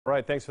All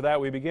right, thanks for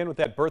that. We begin with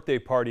that birthday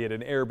party at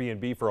an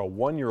Airbnb for a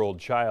one-year-old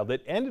child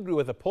that ended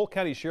with a Polk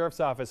County Sheriff's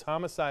Office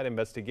homicide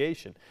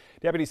investigation.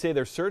 Deputies say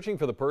they're searching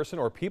for the person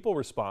or people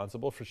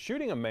responsible for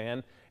shooting a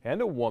man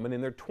and a woman in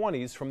their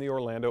 20s from the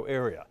Orlando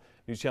area.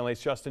 News Channel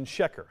 8's Justin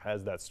Shecker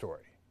has that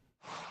story.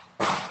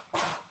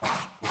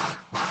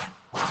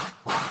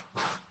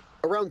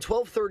 Around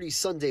 12:30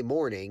 Sunday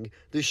morning,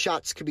 the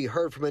shots could be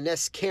heard from a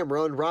Nest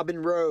camera on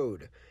Robin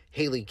Road.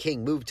 Haley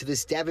King moved to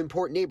this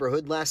Davenport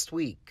neighborhood last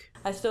week.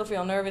 I still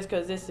feel nervous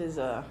because this is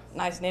a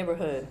nice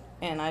neighborhood,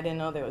 and I didn't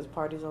know there was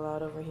parties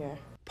allowed over here.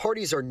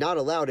 Parties are not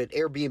allowed at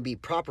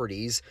Airbnb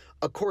properties,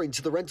 according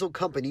to the rental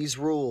company's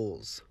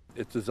rules.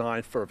 It's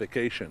designed for a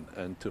vacation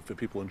and for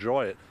people to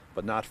enjoy it,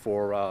 but not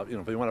for, if you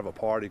want to have a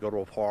party, go to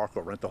a park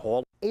or rent a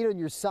hall. 8 on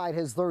Your Side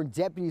has learned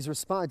deputies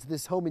respond to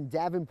this home in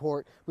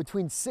Davenport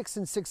between 6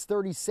 and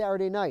 6:30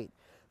 Saturday night.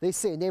 They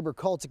say a neighbor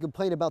called to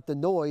complain about the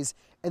noise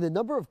and the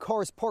number of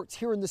cars parked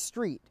here in the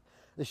street.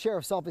 The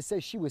sheriff's office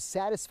says she was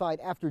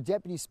satisfied after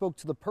deputies spoke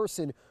to the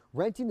person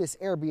renting this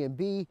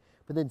Airbnb,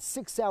 but then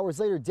 6 hours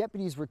later,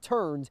 deputies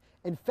returned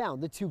and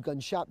found the 2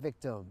 gunshot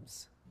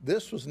victims.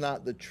 This was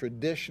not the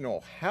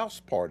traditional house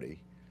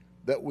party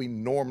that we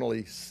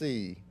normally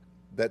see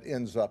that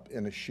ends up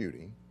in a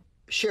shooting.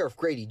 Sheriff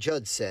Grady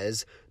Judd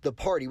says the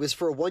party was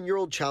for a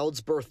 1-year-old child's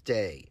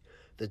birthday.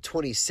 The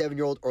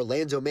 27-year-old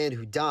Orlando man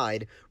who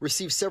died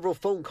received several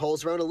phone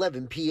calls around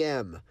 11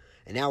 p.m.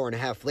 An hour and a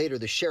half later,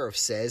 the sheriff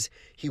says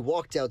he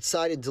walked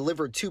outside and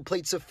delivered 2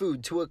 plates of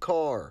food to a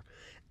car.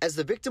 As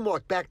the victim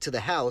walked back to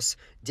the house,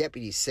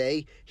 deputies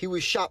say he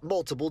was shot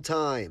multiple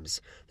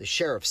times. The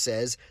sheriff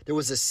says there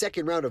was a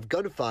second round of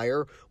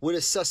gunfire when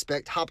a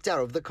suspect hopped out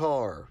of the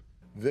car.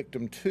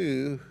 Victim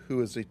 2,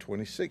 who is a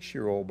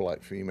 26-year-old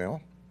black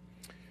female,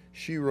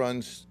 she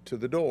runs to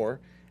the door,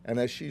 and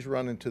as she's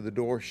running to the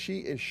door, she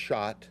is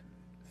shot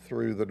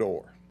through the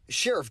door.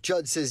 Sheriff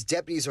Judd says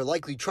deputies are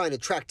likely trying to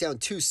track down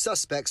 2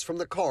 suspects from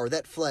the car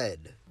that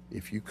fled.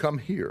 If you come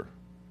here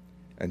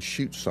and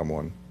shoot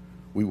someone,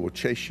 we will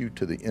chase you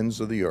to the ends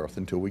of the earth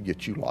until we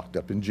get you locked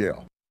up in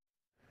jail.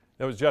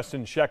 That was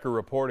Justin Shecker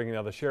reporting.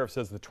 Now, the sheriff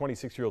says the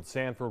 26-year-old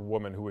Sanford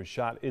woman who was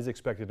shot is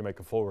expected to make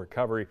a full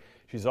recovery.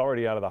 She's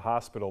already out of the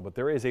hospital, but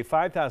there is a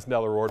 $5,000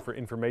 reward for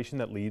information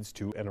that leads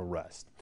to an arrest.